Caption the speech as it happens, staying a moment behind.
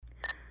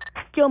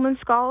Gilman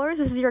Scholars,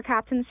 this is your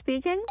captain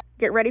speaking.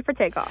 Get ready for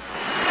takeoff.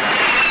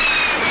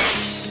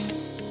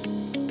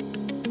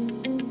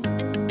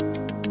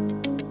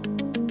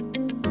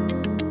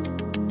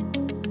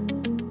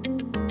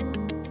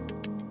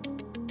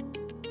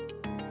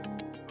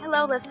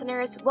 Hello,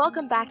 listeners.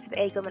 Welcome back to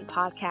the A. Gilman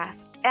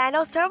Podcast. And I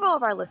know several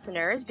of our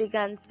listeners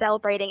begun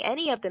celebrating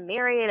any of the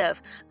myriad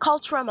of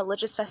cultural and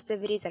religious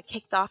festivities that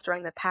kicked off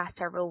during the past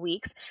several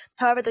weeks.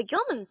 However, the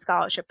Gilman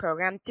Scholarship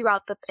Program,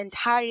 throughout the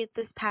entirety of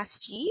this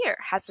past year,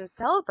 has been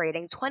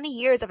celebrating 20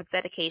 years of its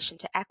dedication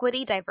to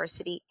equity,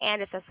 diversity,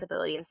 and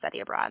accessibility in study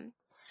abroad.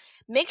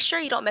 Make sure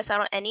you don't miss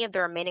out on any of the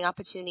remaining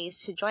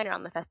opportunities to join in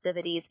on the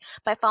festivities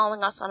by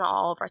following us on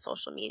all of our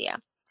social media.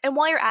 And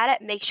while you're at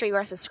it, make sure you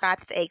are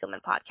subscribed to the A.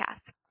 Gilman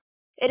Podcast.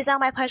 It is now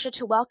my pleasure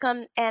to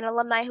welcome an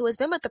alumni who has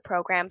been with the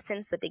program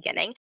since the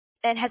beginning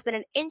and has been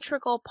an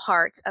integral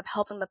part of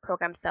helping the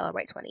program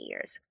celebrate 20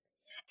 years.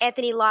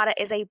 Anthony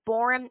Latta is a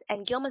Boren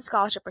and Gilman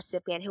Scholarship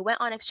recipient who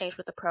went on exchange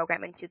with the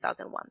program in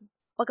 2001.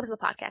 Welcome to the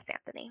podcast,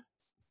 Anthony.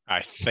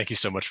 Hi, thank you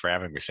so much for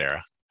having me,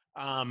 Sarah.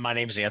 My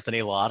name is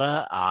Anthony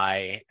Latta.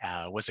 I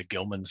was a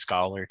Gilman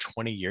Scholar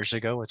 20 years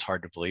ago. It's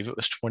hard to believe it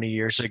was 20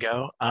 years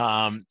ago.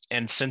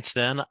 And since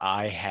then,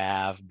 I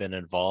have been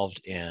involved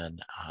in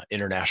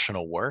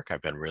international work.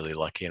 I've been really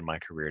lucky in my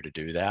career to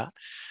do that.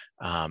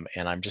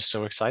 And I'm just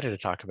so excited to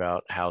talk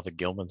about how the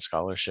Gilman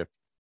Scholarship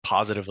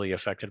positively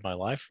affected my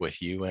life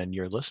with you and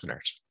your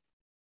listeners.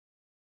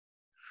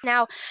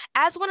 Now,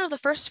 as one of the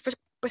first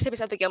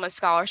recipients of the Gilman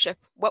Scholarship,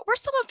 what were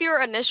some of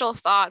your initial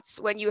thoughts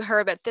when you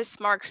heard that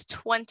this marks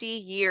 20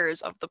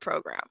 years of the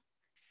program?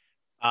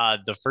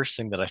 The first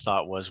thing that I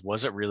thought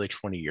was it really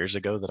 20 years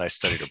ago that I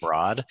studied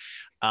abroad?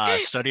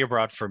 Study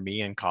abroad for me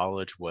in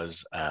college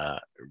was,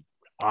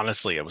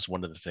 honestly, it was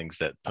one of the things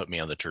that put me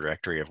on the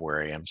trajectory of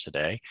where I am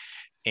today.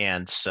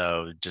 And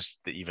so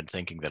just even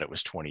thinking that it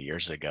was 20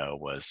 years ago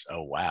was,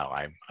 oh, wow,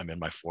 I'm in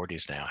my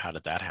 40s now. How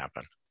did that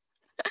happen?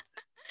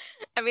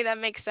 I mean, that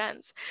makes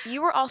sense.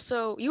 You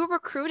were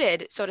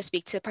recruited, so to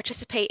speak, to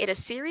participate in a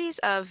series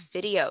of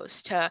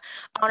videos to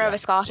honor the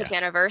scholarship's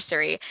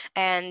anniversary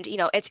and,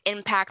 its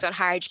impact on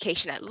higher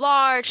education at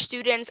large,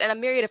 students, and a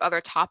myriad of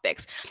other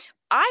topics.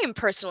 I am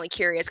personally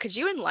curious, could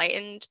you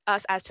enlighten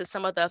us as to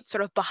some of the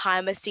sort of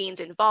behind the scenes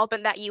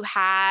involvement that you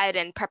had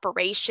and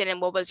preparation,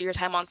 and what was your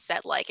time on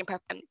set like in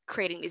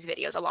creating these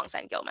videos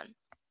alongside Gilman?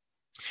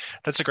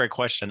 That's a great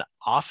question.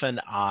 Often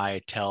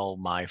I tell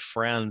my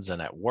friends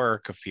and at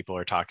work, if people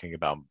are talking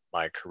about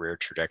my career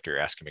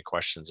trajectory, asking me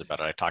questions about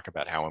it, I talk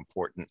about how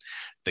important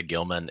the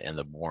Gilman and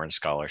the Boren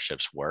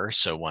scholarships were.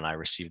 So when I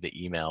received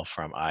the email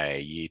from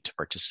IAE to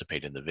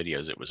participate in the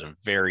videos, it was a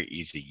very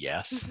easy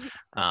yes,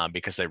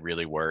 because they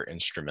really were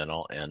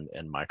instrumental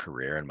in my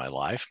career and my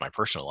life, my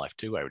personal life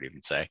too, I would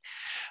even say.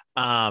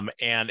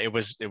 And it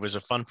was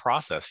a fun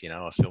process.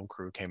 A film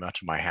crew came out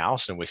to my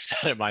house and we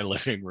sat at my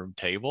living room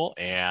table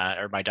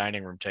or my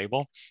dining room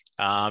table,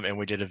 and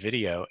we did a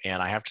video.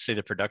 And I have to say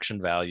the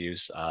production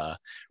values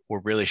were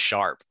really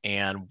sharp.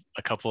 And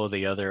a couple of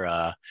the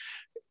other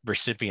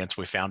recipients,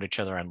 we found each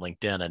other on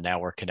LinkedIn, and now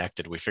we're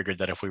connected. We figured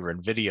that if we were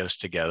in videos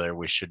together,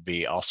 we should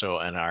be also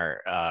in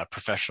our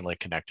professionally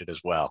connected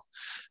as well.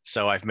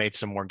 So I've made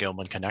some more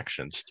Gilman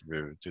connections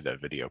through that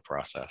video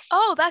process.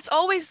 Oh, that's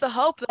always the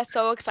hope. That's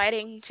so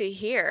exciting to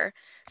hear.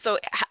 So,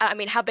 I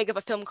mean, how big of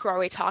a film crew are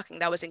we talking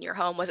that was in your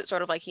home? Was it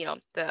sort of like,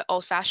 the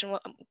old-fashioned,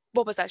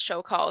 what was that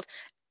show called?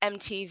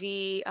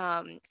 MTV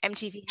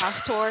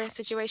House Tour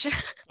situation?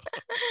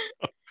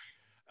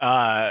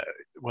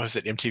 Was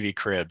it MTV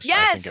Cribs?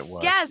 Yes, I think it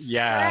was. Yes,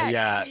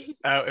 Yeah.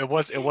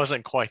 correct. It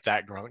wasn't quite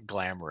that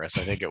glamorous.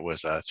 I think it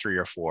was three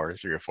or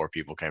four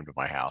people came to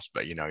my house,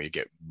 but you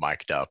get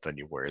mic'd up and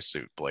you wear a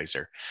suit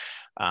blazer.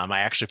 I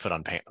actually put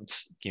on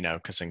pants,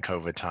 because in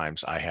COVID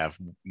times I have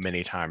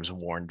many times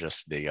worn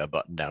just the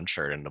button-down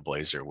shirt and the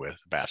blazer with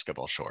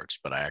basketball shorts,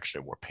 but I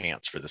actually wore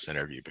pants for this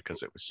interview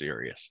because it was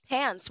serious.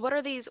 Pants? What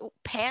are these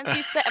pants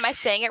you said? Am I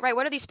saying it right?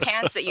 What are these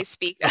pants that you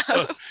speak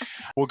of?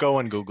 We'll go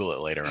and Google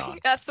it later on.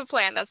 That's the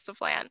plan.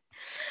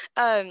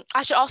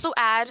 I should also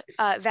add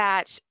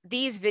that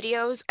these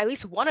videos, at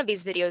least one of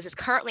these videos, is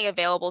currently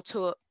available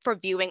for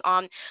viewing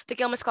on the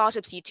Gilman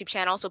Scholarships YouTube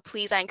channel. So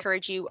please, I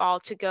encourage you all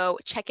to go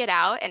check it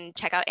out and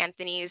check out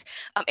Anthony's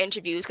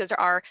interviews, because there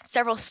are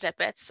several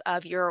snippets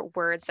of your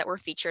words that were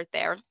featured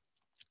there.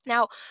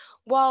 Now,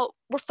 while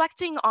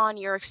reflecting on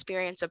your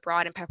experience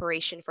abroad in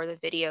preparation for the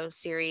video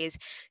series,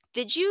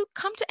 did you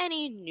come to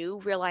any new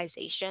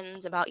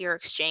realizations about your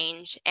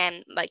exchange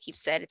and, like you've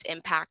said, its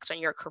impact on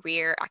your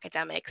career,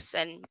 academics,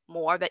 and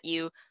more that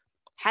you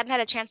hadn't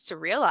had a chance to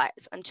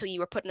realize until you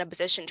were put in a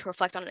position to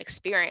reflect on an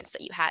experience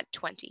that you had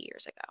 20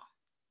 years ago?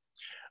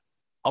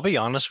 I'll be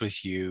honest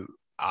with you,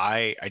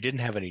 I didn't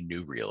have any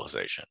new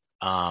realization.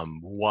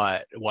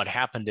 What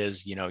happened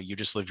is, you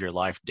just live your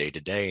life day to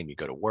day, and you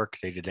go to work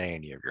day to day,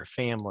 and you have your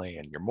family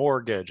and your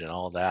mortgage and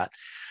all that.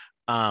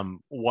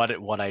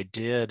 What I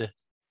did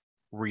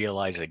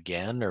realize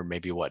again, or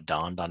maybe what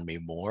dawned on me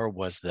more,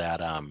 was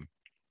that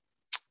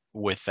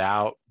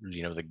without,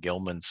 the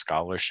Gilman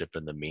Scholarship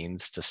and the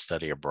means to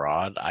study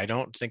abroad, I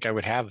don't think I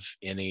would have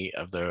any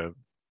of the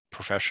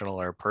professional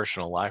or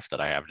personal life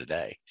that I have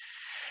today.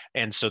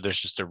 And so there's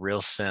just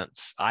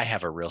I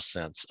have a real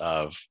sense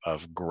of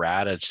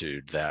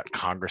gratitude that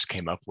Congress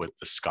came up with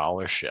the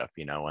scholarship,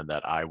 and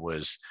that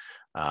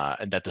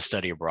and that the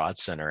Study Abroad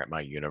Center at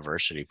my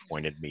university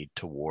pointed me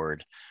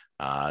toward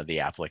the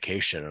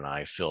application, and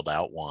I filled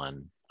out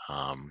one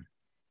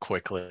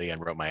quickly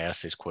and wrote my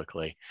essays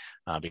quickly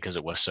because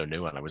it was so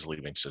new and I was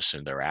leaving so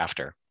soon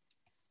thereafter.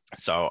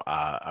 So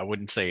I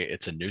wouldn't say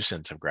it's a new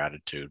sense of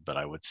gratitude, but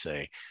I would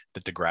say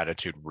that the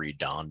gratitude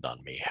redawned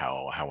on me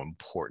how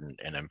important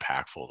and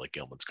impactful the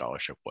Gilman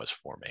Scholarship was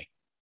for me.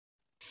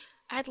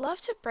 I'd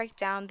love to break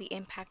down the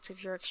impact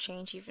of your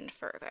exchange even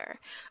further.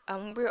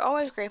 We're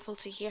always grateful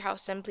to hear how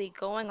simply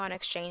going on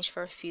exchange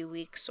for a few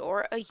weeks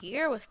or a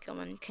year with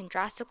Gilman can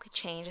drastically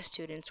change a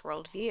student's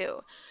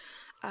worldview.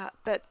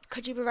 But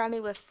could you provide me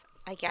with,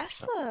 I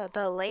guess,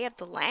 the lay of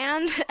the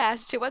land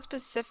as to what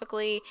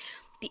specifically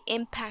the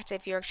impact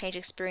of your exchange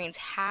experience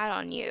had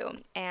on you,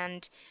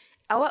 and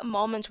at what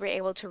moments were you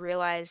able to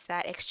realize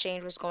that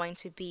exchange was going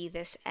to be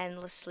this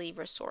endlessly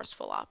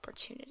resourceful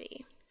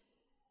opportunity?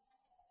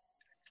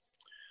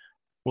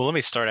 Well, let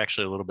me start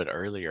actually a little bit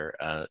earlier,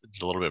 a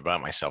little bit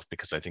about myself,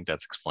 because I think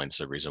that explains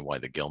the reason why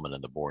the Gilman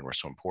and the Bourne were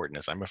so important.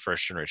 Is I'm a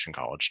first generation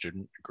college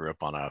student. I grew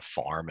up on a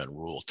farm in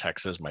rural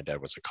Texas. My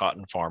dad was a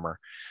cotton farmer.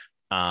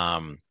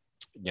 Um,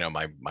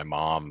 my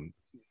mom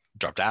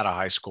dropped out of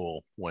high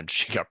school when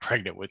she got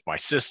pregnant with my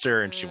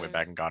sister, and she went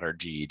back and got her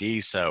GED.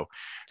 So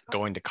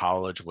going to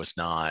college was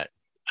not,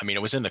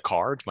 it was in the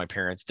cards. My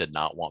parents did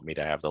not want me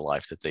to have the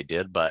life that they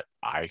did, but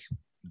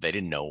they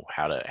didn't know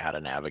how to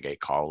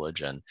navigate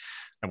college. And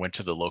I went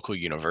to the local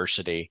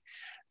university,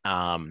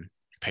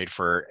 paid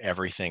for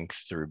everything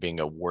through being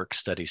a work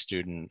study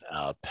student,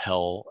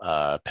 Pell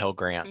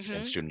Grants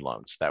and student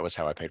loans. That was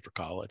how I paid for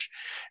college.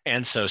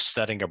 And so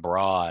studying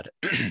abroad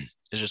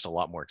is just a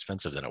lot more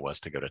expensive than it was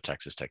to go to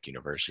Texas Tech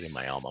University,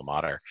 my alma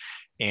mater.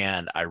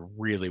 And I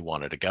really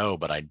wanted to go,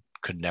 but I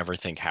could never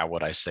think, how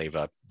would I save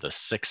up the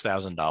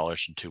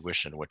 $6,000 in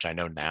tuition, which I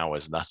know now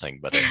is nothing,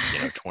 but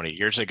 20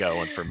 years ago,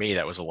 and for me,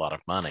 that was a lot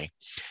of money.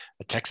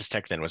 At Texas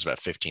Tech then was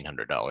about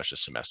 $1,500 a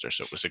semester.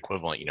 So it was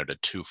equivalent, to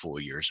 2 full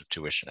years of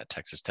tuition at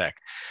Texas Tech,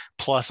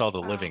 plus all the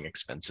living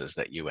expenses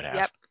that you would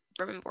have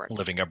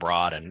living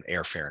abroad and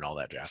airfare and all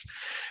that jazz.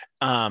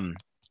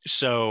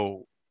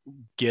 So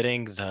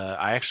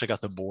I actually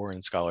got the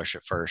Boren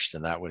scholarship first,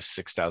 and that was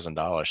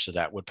 $6,000. So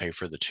that would pay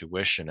for the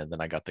tuition. And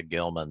then I got the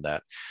Gilman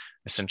that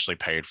essentially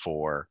paid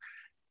for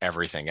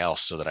everything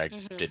else, so that I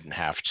didn't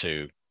have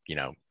to,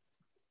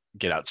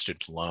 get out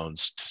student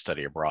loans to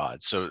study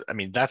abroad. So,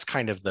 that's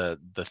kind of the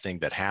thing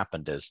that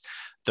happened, is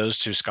those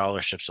 2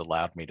 scholarships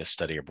allowed me to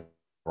study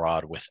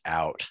abroad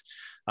without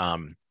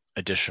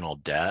additional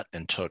debt,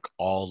 and took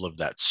all of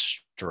that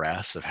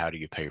stress of how do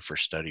you pay for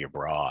study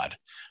abroad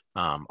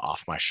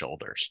off my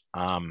shoulders.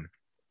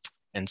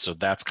 And so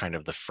that's kind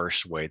of the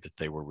first way that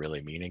they were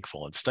really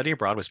meaningful. And study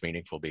abroad was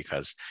meaningful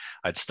because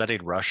I'd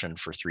studied Russian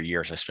for 3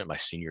 years. I spent my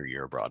senior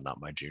year abroad,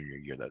 not my junior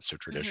year. That's so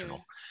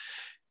traditional.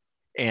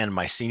 And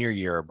my senior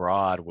year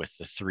abroad, with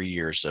the 3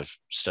 years of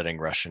studying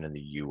Russian in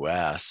the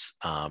US,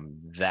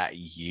 that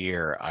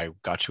year I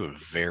got to a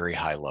very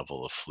high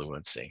level of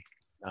fluency.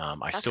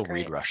 I still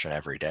read Russian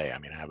every day.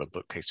 I have a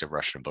bookcase of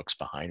Russian books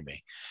behind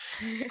me.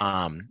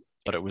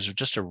 But it was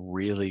just a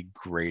really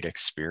great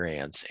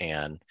experience.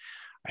 And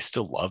I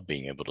still love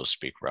being able to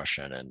speak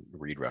Russian and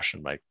read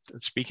Russian. My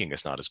speaking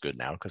is not as good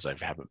now because I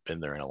haven't been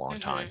there in a long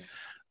time.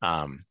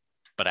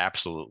 But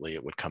absolutely,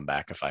 it would come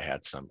back if I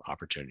had some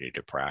opportunity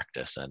to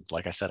practice. And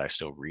like I said, I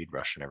still read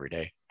Russian every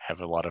day. I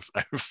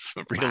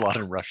read a lot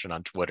in Russian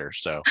on Twitter.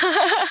 So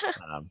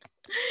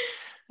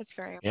That's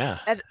very yeah.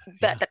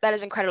 That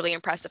is incredibly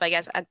impressive. I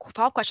guess a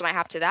follow-up question I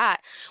have to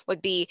that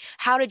would be,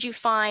 how did you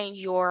find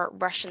your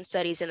Russian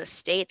studies in the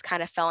States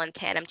kind of fell in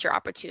tandem to your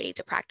opportunity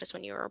to practice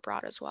when you were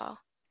abroad as well?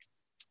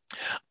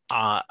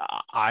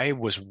 I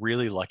was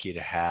really lucky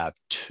to have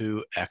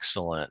 2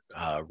 excellent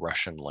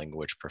Russian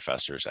language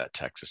professors at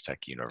Texas Tech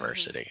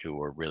University who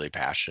were really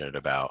passionate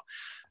about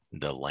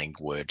the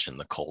language and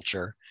the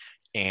culture.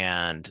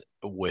 And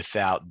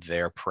without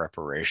their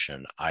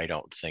preparation, I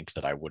don't think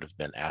that I would have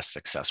been as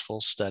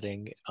successful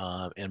studying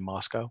in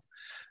Moscow.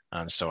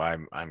 So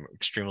I'm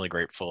extremely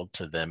grateful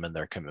to them and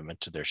their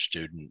commitment to their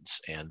students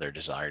and their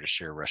desire to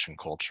share Russian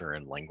culture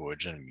and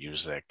language and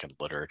music and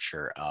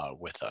literature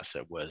with us.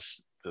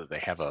 They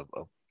have a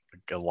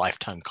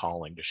lifetime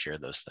calling to share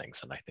those things,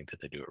 and I think that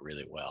they do it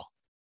really well.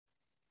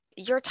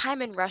 Your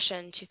time in Russia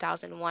in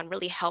 2001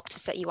 really helped to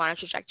set you on a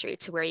trajectory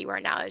to where you are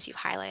now, as you've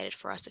highlighted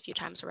for us a few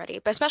times already,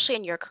 but especially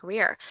in your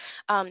career.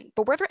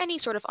 But were there any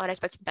sort of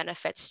unexpected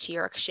benefits to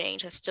your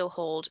exchange that still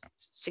hold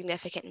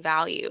significant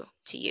value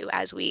to you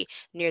as we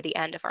near the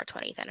end of our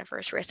 20th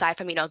anniversary, aside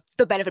from,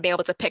 the benefit of being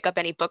able to pick up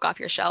any book off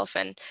your shelf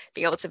and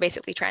being able to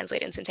basically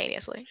translate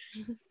instantaneously?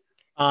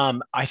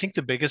 I think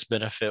the biggest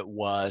benefit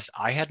was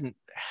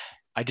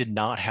I did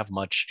not have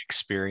much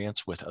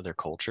experience with other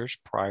cultures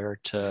prior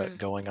to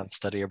going on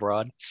study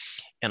abroad.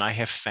 And I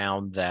have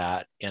found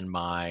that in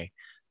my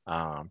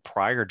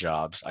prior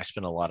jobs, I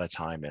spent a lot of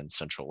time in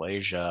Central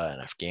Asia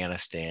and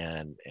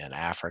Afghanistan and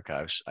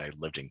Africa. I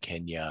lived in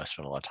Kenya. I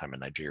spent a lot of time in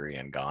Nigeria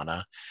and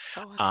Ghana.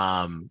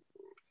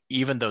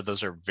 Even though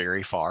those are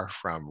very far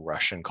from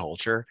Russian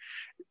culture,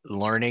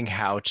 learning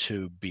how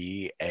to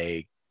be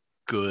a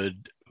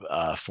good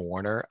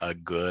foreigner, a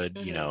good,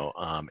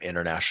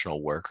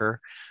 international worker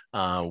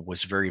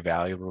was very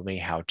valuable to me.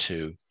 How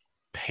to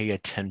pay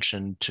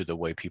attention to the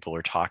way people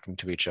are talking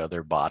to each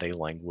other, body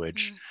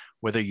language,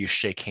 whether you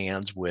shake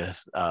hands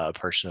with a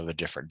person of a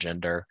different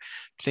gender,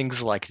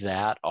 things like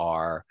that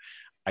are,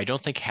 I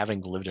don't think,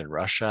 having lived in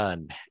Russia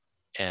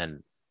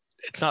and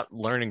it's not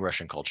learning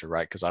Russian culture,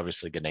 right? Because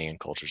obviously Ghanaian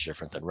culture is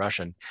different than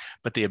Russian,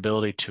 but the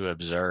ability to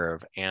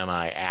observe, am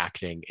I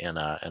acting in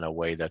a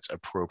way that's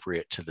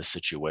appropriate to the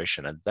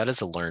situation? And that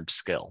is a learned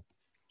skill.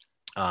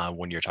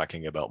 When you're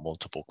talking about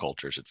multiple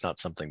cultures, it's not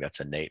something that's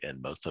innate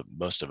in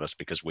most of us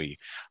because we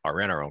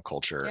are in our own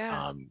culture,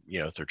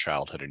 through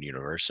childhood and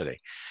university.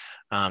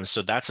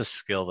 So that's a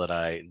skill that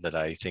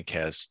I think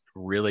has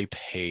really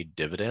paid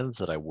dividends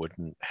that I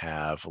wouldn't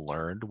have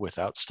learned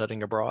without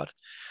studying abroad.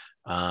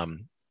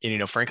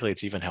 And, frankly,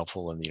 it's even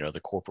helpful in, the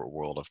corporate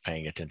world of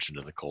paying attention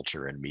to the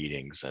culture and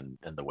meetings and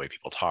the way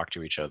people talk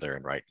to each other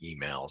and write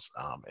emails.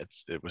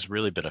 It was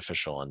really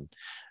beneficial. And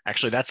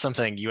actually, that's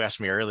something you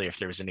asked me earlier, if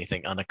there was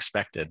anything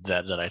unexpected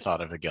that I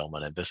thought of at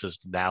Gilman. And this is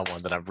now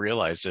one that I've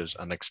realized is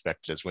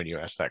unexpected is when you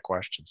asked that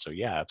question. So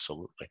yeah,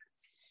 absolutely.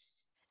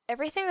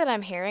 Everything that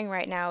I'm hearing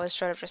right now is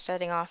sort of just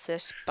setting off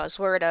this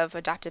buzzword of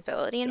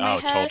adaptability in my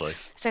head. Totally.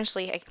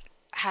 Essentially,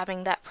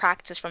 having that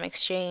practice from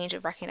exchange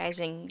of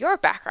recognizing your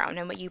background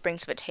and what you bring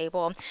to the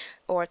table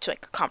or to a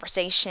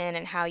conversation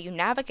and how you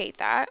navigate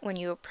that when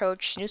you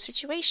approach new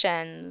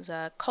situations,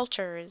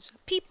 cultures,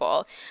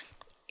 people.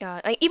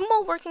 Even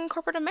while working in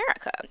corporate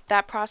America,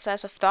 that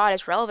process of thought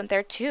is relevant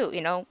there too.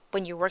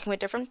 When you're working with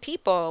different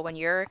people, when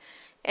you're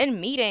in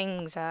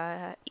meetings,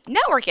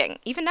 networking,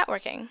 even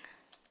networking.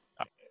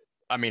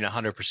 I mean,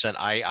 100%.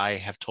 I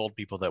have told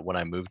people that when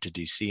I moved to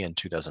DC in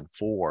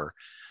 2004,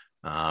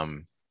 I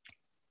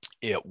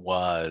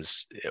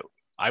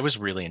was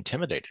really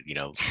intimidated,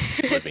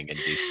 living in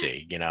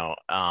DC,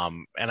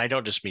 and I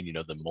don't just mean,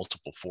 the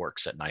multiple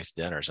forks at nice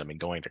dinners. I mean,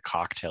 going to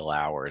cocktail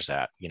hours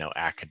at,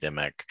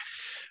 academic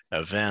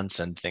events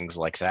and things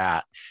like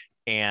that.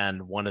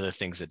 And one of the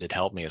things that did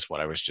help me is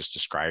what I was just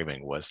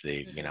describing was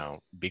the,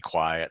 be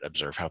quiet,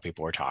 observe how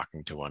people are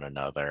talking to one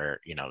another,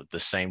 the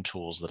same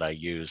tools that I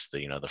used,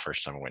 the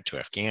first time I went to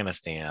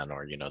Afghanistan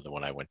or, the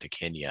one I went to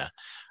Kenya.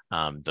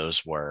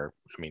 Those were,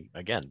 I mean,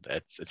 again,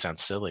 it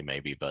sounds silly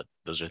maybe, but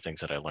those are things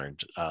that I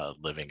learned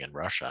living in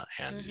Russia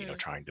and,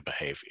 trying to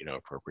behave,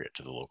 appropriate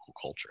to the local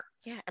culture.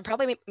 Yeah. And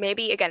probably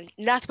maybe, again,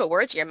 not to put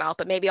words in your mouth,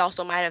 but maybe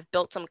also might have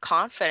built some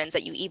confidence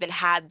that you even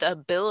had the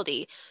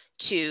ability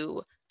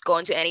to go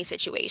into any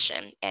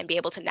situation and be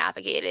able to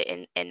navigate it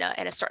in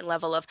a certain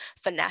level of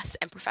finesse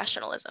and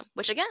professionalism,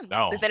 which again,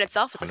 within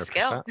itself is 100%. A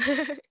skill.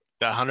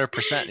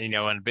 100%, and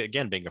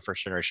again, being a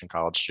first generation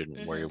college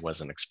student where he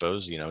wasn't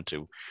exposed,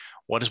 to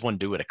what does one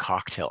do at a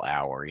cocktail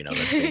hour,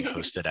 that's being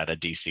hosted at a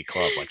DC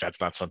club? Like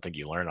that's not something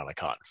you learn on a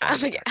cotton farm.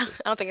 I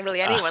don't think really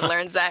anyone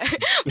learns that.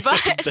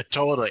 But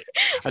totally.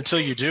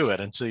 Until you do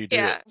it.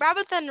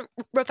 Rather than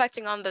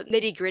reflecting on the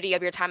nitty gritty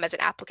of your time as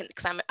an applicant,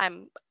 because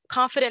I'm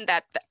confident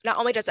that not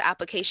only does the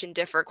application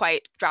differ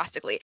quite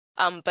drastically,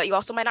 but you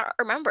also might not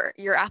remember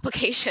your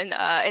application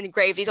in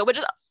grave detail, which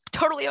is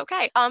totally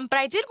okay. But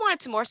I did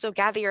want to more so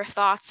gather your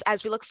thoughts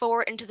as we look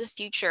forward into the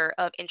future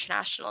of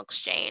international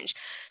exchange.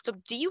 So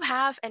do you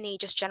have any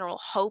just general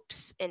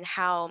hopes in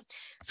how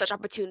such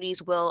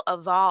opportunities will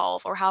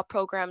evolve or how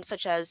programs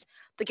such as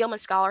the Gilman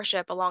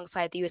Scholarship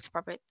alongside the U.S.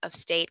 Department of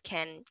State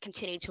can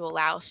continue to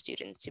allow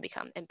students to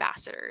become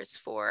ambassadors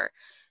for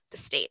the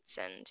states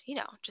and,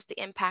 just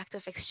the impact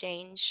of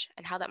exchange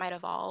and how that might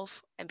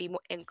evolve and be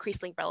more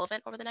increasingly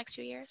relevant over the next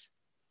few years?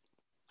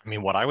 I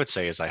mean, what I would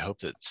say is I hope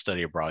that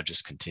study abroad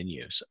just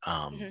continues.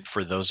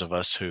 For those of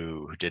us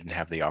who didn't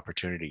have the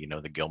opportunity,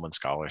 the Gilman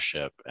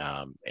Scholarship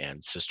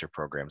and sister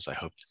programs, I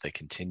hope that they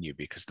continue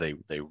because they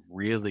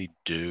really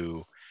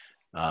do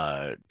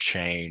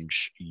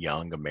change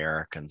young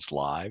Americans'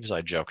 lives.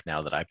 I joke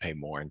now that I pay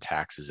more in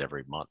taxes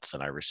every month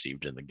than I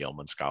received in the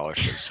Gilman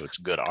Scholarship. So it's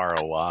good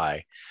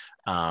ROI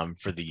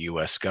for the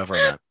U.S.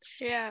 government.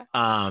 Yeah.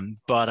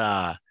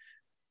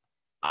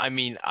 I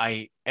mean,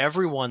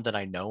 everyone that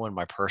I know in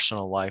my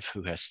personal life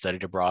who has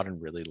studied abroad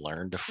and really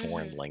learned a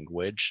foreign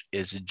language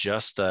is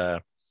just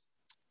it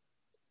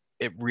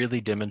really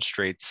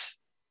demonstrates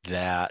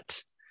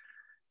that,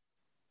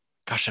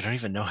 gosh, I don't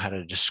even know how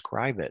to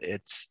describe it.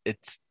 It's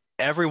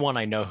everyone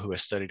I know who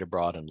has studied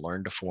abroad and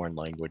learned a foreign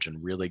language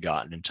and really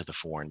gotten into the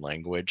foreign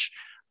language.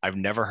 I've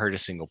never heard a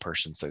single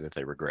person say that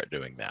they regret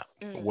doing that.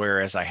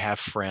 Whereas I have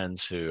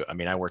friends who,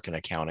 I work in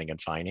accounting and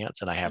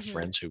finance, and I have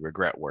friends who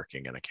regret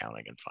working in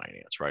accounting and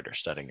finance, right? Or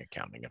studying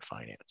accounting and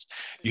finance.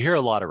 You hear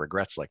a lot of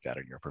regrets like that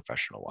in your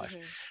professional life.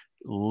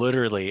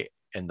 literally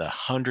in the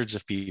hundreds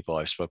of people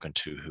I've spoken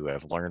to who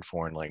have learned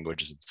foreign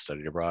languages and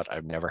studied abroad,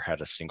 I've never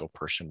had a single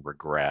person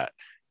regret,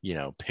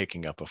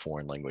 picking up a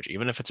foreign language,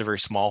 even if it's a very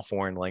small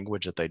foreign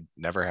language that they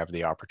never have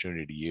the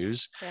opportunity to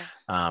use.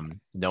 Yeah.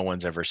 No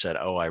one's ever said,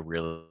 oh, I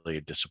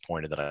really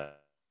disappointed that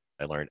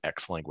I learned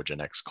X language and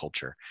X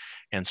culture.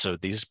 And so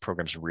these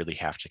programs really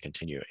have to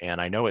continue. And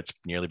I know it's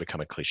nearly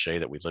become a cliche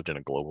that we lived in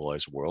a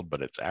globalized world,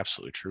 but it's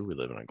absolutely true. We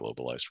live in a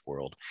globalized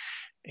world.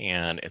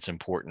 And it's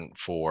important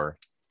for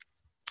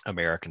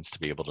Americans to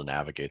be able to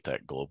navigate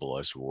that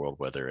globalized world,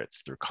 whether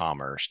it's through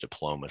commerce,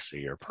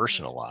 diplomacy, or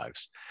personal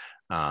lives,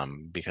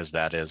 because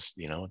that is,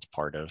 it's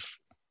part of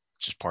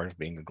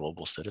being a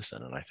global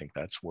citizen. And I think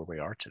that's where we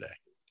are today.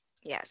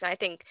 Yes, and I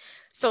think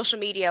social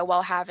media,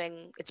 while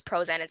having its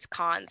pros and its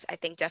cons, I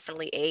think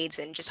definitely aids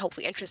in just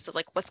hopefully interest of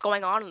like what's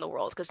going on in the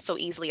world because it's so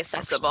easily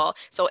accessible. 100%.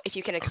 So if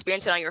you can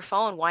experience 100%. It on your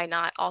phone, why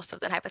not also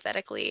then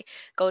hypothetically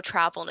go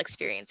travel and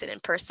experience it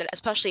in person,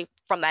 especially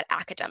from that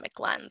academic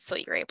lens, so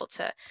you're able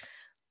to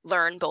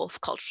learn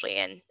both culturally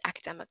and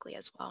academically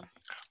as well.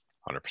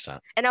 100%.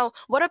 And now,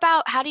 what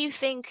about, how do you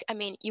think, I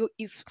mean,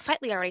 you've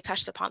slightly already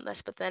touched upon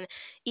this, but then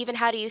even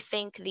how do you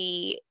think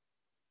the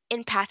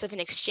impact of an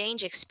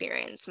exchange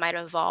experience might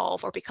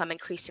evolve or become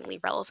increasingly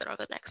relevant over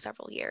the next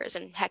several years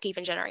and heck,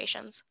 even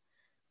generations?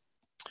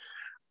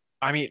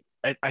 I mean,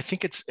 I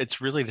think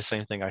it's really the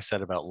same thing I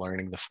said about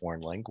learning the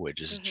foreign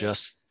language is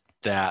just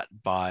that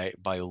by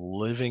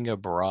living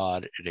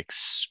abroad, it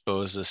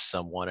exposes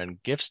someone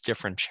and gives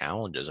different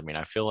challenges. I mean,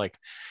 I feel like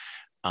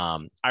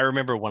I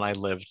remember when I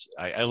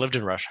lived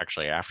in Russia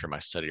actually after my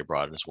study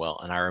abroad as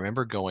well. And I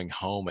remember going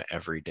home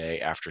every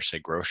day after, say,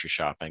 grocery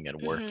shopping and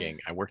working.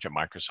 I worked at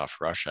Microsoft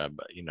Russia,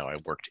 but, I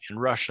worked in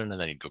Russian and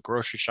then you'd go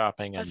grocery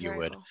shopping and you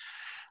would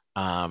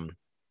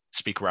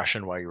speak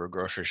Russian while you were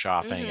grocery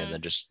shopping and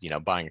then just,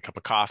 buying a cup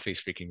of coffee,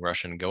 speaking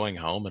Russian and going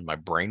home. And my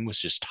brain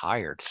was just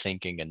tired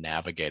thinking and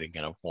navigating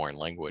in a foreign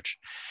language.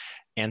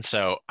 And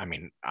so, I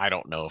mean, I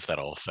don't know if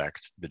that'll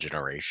affect the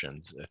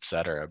generations, et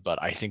cetera,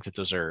 but I think that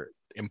those are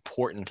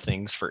important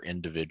things for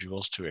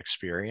individuals to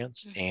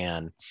experience.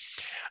 And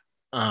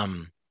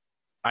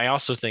I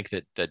also think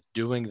that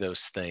doing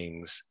those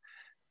things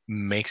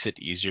makes it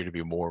easier to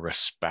be more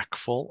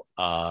respectful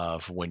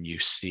of when you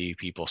see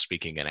people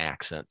speaking in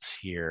accents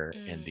here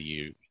in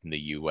the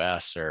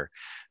US, or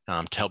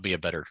to help be a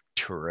better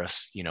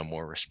tourist,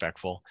 more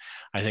respectful.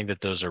 I think that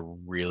those are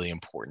really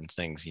important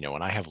things,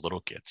 and I have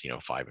little kids,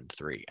 5 and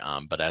 3,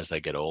 but as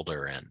they get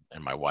older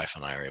and my wife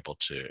and I are able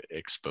to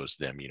expose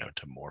them,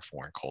 to more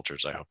foreign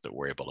cultures, I hope that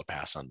we're able to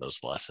pass on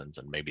those lessons,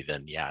 and maybe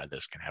then,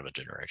 this can have a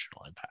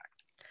generational impact.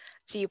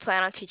 Do you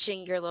plan on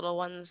teaching your little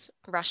ones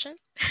Russian?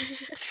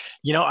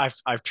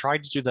 I've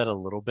tried to do that a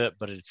little bit,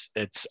 but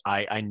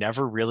I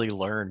never really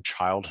learned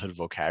childhood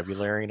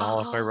vocabulary in all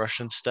of my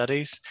Russian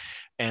studies.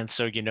 And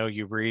so,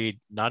 you read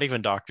not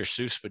even Dr.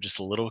 Seuss, but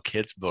just little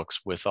kids books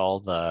with all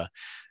the,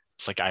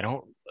 like, I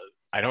don't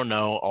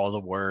know all the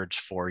words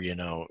for,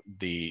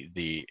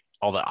 the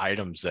all the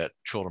items that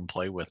children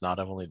play with, not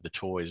only the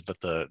toys, but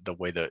the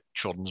way that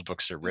children's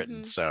books are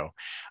written. So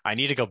I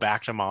need to go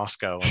back to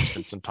Moscow and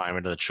spend some time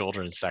into the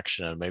children's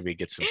section and maybe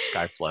get some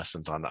Skype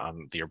lessons on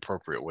the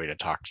appropriate way to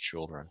talk to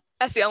children.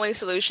 That's the only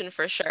solution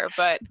for sure,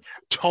 but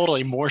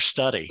totally more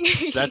study.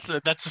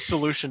 That's a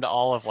solution to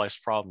all of life's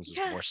problems is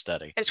more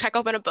study. Just crack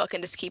open a book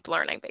and just keep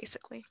learning,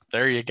 basically.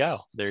 There you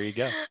go.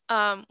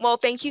 Well,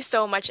 thank you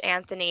so much,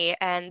 Anthony.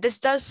 And this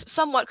does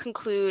somewhat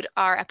conclude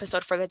our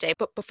episode for the day.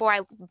 But before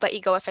I let you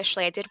go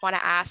officially, I did want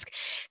to ask,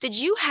 did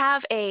you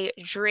have a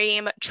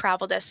dream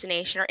travel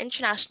destination or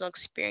international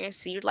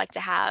experience that you'd like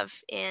to have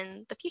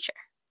in the future?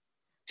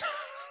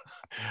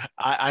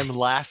 I'm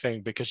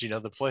laughing because,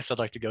 the place I'd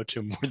like to go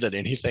to more than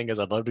anything is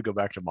I'd love to go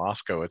back to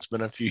Moscow. It's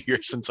been a few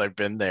years since I've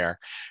been there.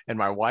 And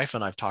my wife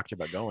and I've talked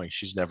about going.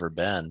 She's never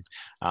been.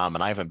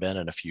 And I haven't been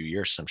in a few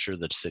years. So I'm sure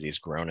the city's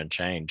grown and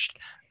changed.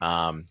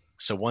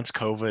 So once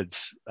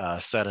COVID's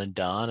said and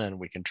done and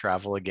we can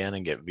travel again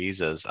and get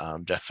visas,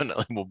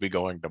 definitely we'll be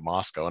going to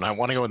Moscow. And I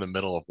want to go in the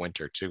middle of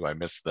winter too. I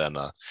miss then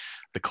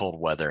the cold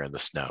weather and the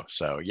snow.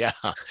 So yeah,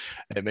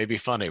 it may be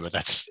funny, but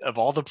that's, of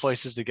all the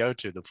places to go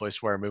to, the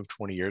place where I moved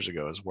 20 years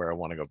ago is where I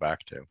want to go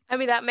back to. I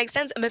mean, that makes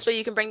sense. And this way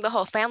you can bring the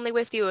whole family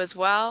with you as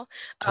well.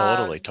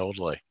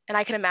 Totally. And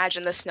I can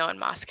imagine the snow in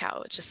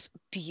Moscow, just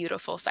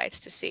beautiful sights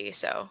to see.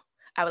 So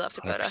I would love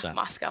to go 100%. To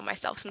Moscow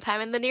myself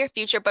sometime in the near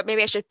future, but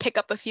maybe I should pick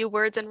up a few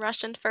words in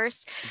Russian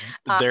first.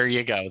 There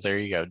you go.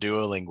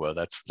 Duolingo.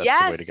 That's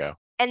yes. The way to go.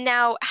 And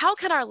now, how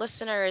can our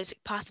listeners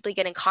possibly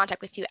get in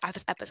contact with you after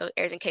this episode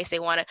airs in case they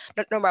want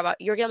to know more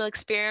about your Gimel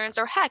experience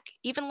or heck,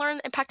 even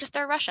learn and practice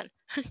their Russian?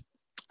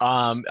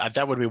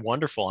 That would be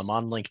wonderful. I'm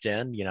on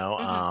LinkedIn,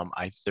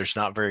 there's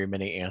not very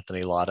many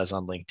Anthony Lattes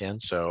on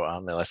LinkedIn. So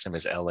my last name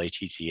is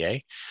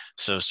Latta.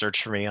 So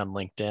search for me on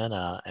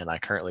LinkedIn. And I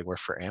currently work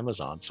for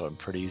Amazon. So I'm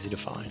pretty easy to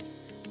find.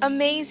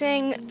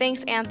 Amazing.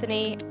 Thanks,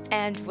 Anthony.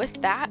 And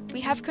with that,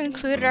 we have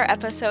concluded our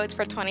episodes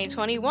for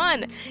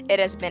 2021. It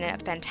has been a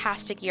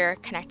fantastic year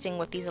connecting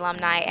with these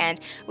alumni, and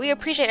we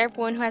appreciate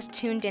everyone who has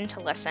tuned in to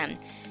listen.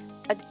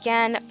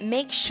 Again,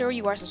 make sure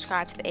you are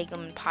subscribed to the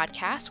Eagleman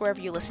Podcast wherever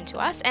you listen to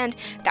us, and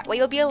that way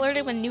you'll be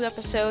alerted when new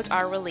episodes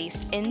are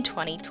released in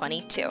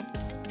 2022.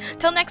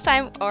 Till next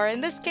time, or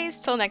in this case,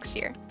 till next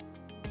year.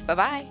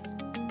 Bye-bye.